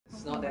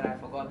It's not that I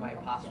forgot my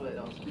password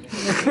or something.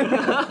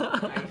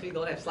 I actually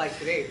don't have slides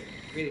today.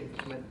 Really,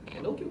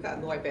 and no cue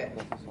card, no iPad.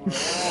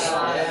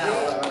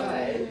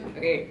 Alright.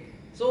 Okay,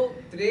 so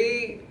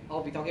today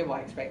I'll be talking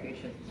about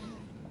expectations.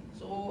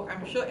 So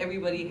I'm sure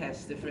everybody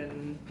has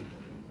different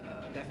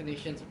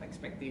definitions of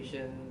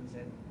expectations,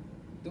 and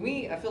to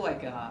me, I feel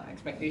like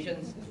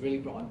expectations is really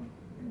broad.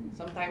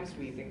 Sometimes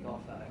we think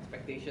of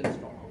expectations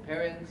from our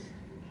parents,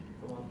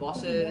 from our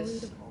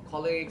bosses, our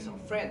colleagues, our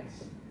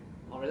friends,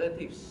 our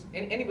relatives,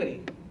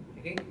 anybody,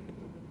 okay?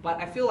 But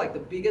I feel like the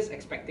biggest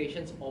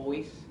expectations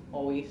always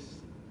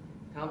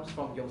comes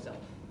from yourself.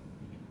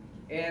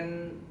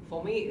 And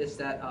for me, is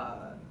that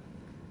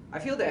I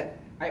feel that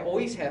I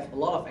always have a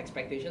lot of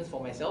expectations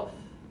for myself.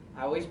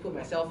 I always put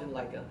myself in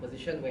like a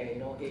position where, you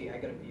know, hey, I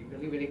gotta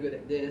be really good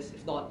at this.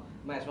 If not,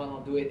 might as well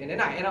not do it. And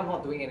then I end up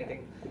not doing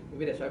anything.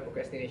 Maybe that's why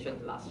procrastination,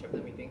 the last chapter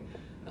meeting.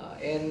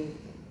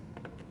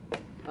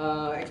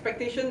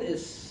 Expectation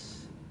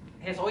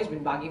has always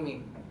been bugging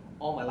me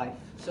all my life.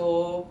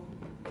 So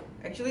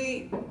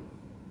actually,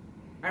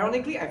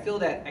 ironically, I feel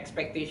that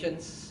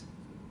expectations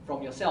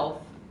from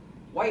yourself,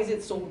 why is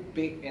it so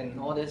big and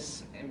all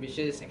this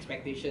ambitious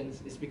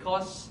expectations, is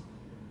because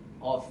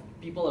of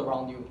people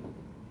around you.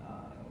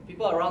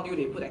 People around you,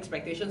 they put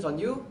expectations on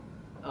you,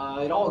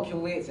 it all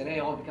accumulates and then it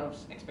all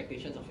becomes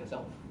expectations of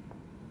yourself.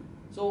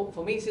 So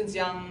for me, since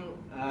young,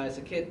 as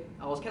a kid,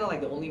 I was kind of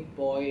like the only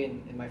boy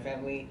in my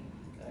family.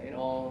 You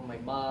know, my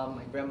mom,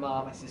 my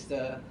grandma, my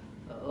sister,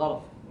 a lot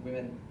of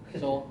women.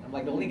 So I'm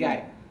like the only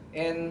guy.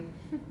 And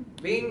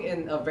being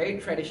in a very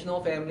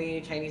traditional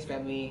family, Chinese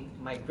family,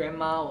 my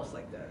grandma was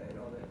like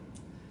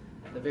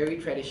the very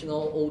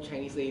traditional old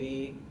Chinese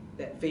lady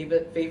that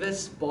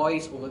favors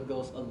boys over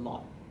girls a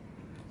lot.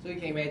 So you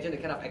can imagine the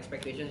kind of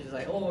expectations. She's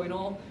like, oh, you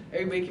know,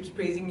 everybody keeps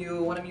praising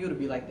you, wanting you to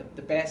be like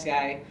the best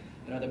guy,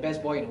 you know, the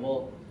best boy in the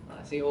world.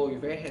 Say, oh, you're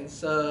very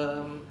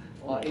handsome,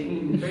 or hey,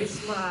 you're very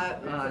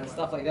smart, and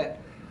stuff like that.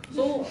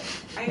 So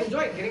I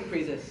enjoyed getting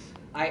praises.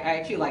 I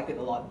actually liked it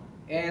a lot.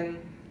 And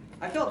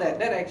I felt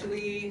that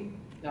actually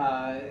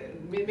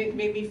made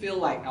me feel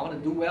like I want to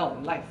do well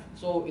in life.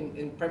 So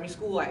in primary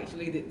school, I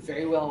actually did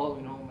very well,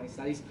 you know, my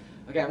studies.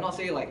 Okay, I'm not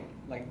saying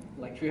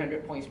like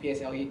 300 points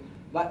PSLE,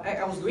 but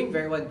I was doing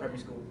very well in primary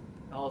school.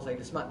 I was like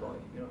the smart boy,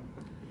 you know.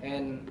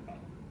 And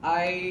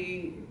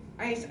I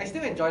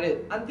still enjoyed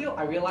it until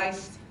I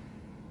realized,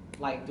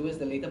 like towards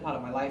the later part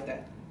of my life,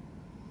 that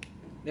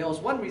there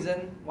was one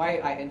reason why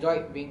I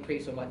enjoyed being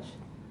praised so much.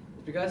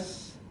 It's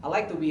because I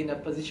like to be in a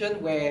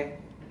position where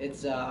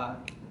it's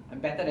I'm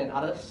better than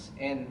others,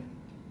 and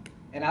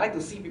I like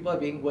to see people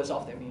being worse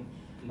off than me.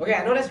 Okay,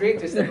 I know that's really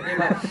twisted, okay,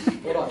 but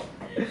hold on.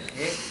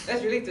 Okay,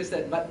 that's really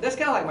twisted, but that's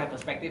kind of like my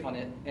perspective on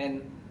it.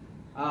 And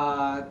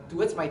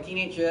towards my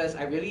teenage years,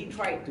 I really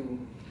tried to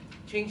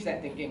change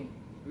that thinking,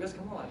 because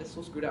come on, that's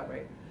so screwed up,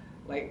 right?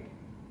 Like,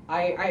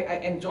 I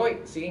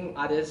enjoyed seeing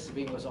others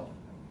being worse off.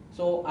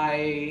 So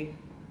I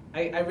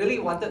really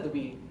wanted to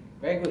be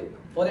very good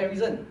for that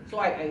reason. So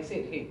I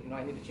said, hey, you know,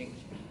 I need to change.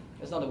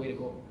 That's not the way to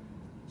go.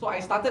 So I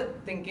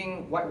started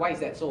thinking, why is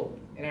that so?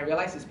 And I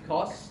realized it's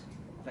because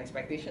of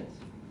expectations.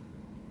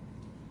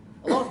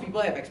 A lot of people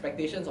have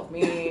expectations of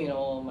me. You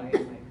know, my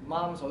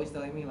mom's always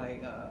telling me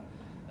like,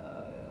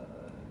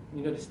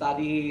 you know, to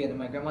study, and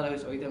my grandmother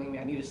is always telling me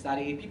I need to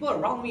study. People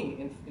around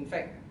me, in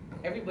fact,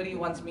 everybody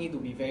wants me to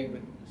be very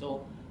good.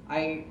 So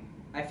I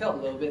felt a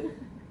little bit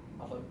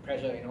of a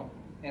pressure, you know.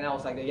 And I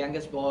was like the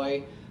youngest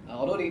boy.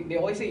 Although they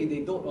always say they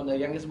dote on the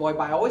youngest boy,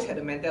 but I always had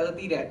the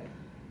mentality that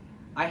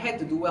I had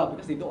to do well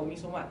because they dote on me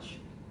so much.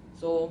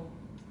 So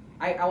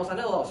I was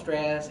under a lot of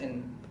stress,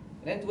 and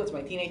then towards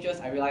my teenagers,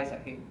 I realized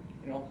like, hey,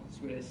 you know,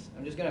 screw this.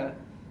 I'm just gonna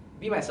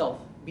be myself,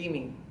 be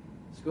me.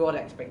 Screw all the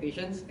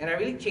expectations. And I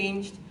really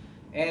changed,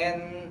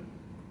 and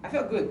I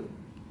felt good.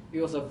 It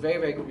was a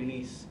very good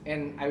release.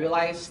 And I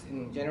realized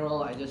in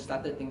general, I just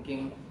started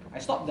thinking, I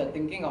stopped the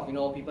thinking of, you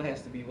know, people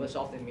has to be worse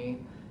off than me.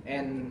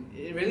 And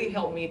it really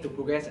helped me to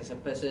progress as a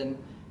person.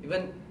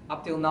 Even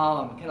up till now,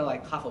 I'm kind of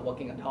like half a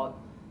working adult.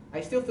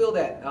 I still feel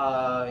that,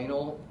 you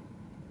know,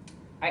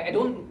 I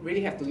don't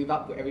really have to live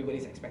up to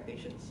everybody's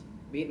expectations.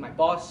 Be it my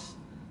boss,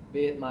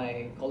 be it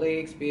my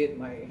colleagues, be it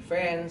my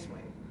friends,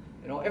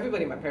 you know,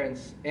 everybody, my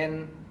parents.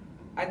 And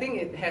I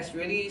think it has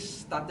really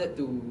started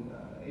to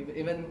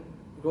even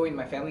grow in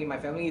my family. My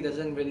family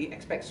doesn't really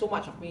expect so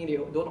much of me. They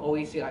don't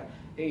always say like,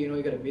 hey, you know,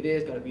 you gotta be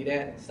this, gotta be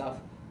that, and stuff.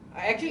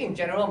 Actually, in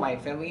general, my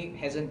family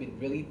hasn't been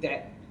really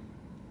that,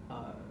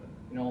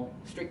 you know,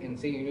 strict in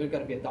saying you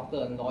gotta be a doctor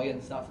and lawyer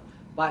and stuff.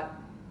 But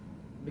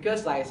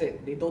because, like I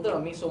said, they doted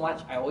on me so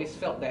much, I always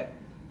felt that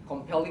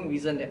compelling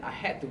reason that I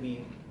had to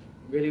be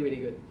really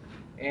good.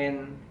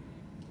 And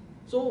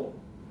so,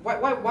 why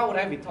would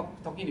I be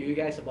talking to you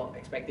guys about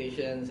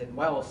expectations, and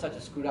why I was such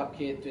a screwed up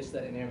kid,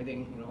 twisted and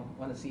everything, you know,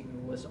 want to see me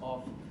worse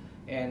off?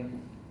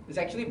 And it's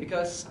actually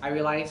because I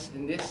realized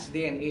in this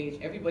day and age,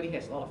 everybody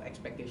has a lot of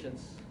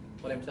expectations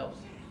for themselves.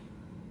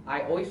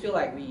 I always feel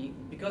like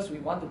because we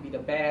want to be the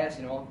best,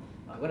 you know,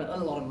 we're going to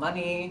earn a lot of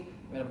money,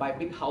 we're going to buy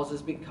big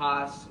houses, big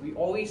cars, we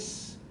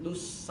always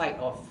lose sight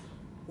of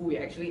who we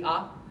actually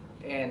are.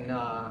 and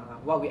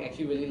what we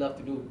actually really love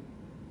to do.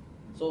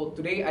 So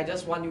today I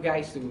just want you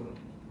guys to,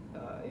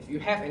 if you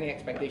have any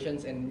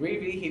expectations and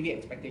really heavy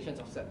expectations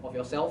of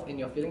yourself and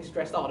you're feeling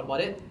stressed out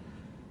about it,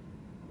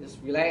 just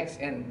relax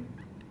and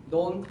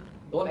don't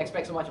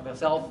expect so much of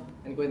yourself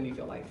and go and live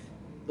your life.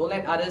 Don't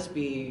let others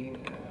give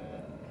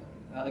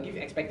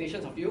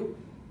expectations of you.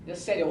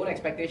 Just set your own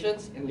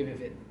expectations and live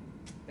with it.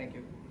 Thank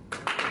you.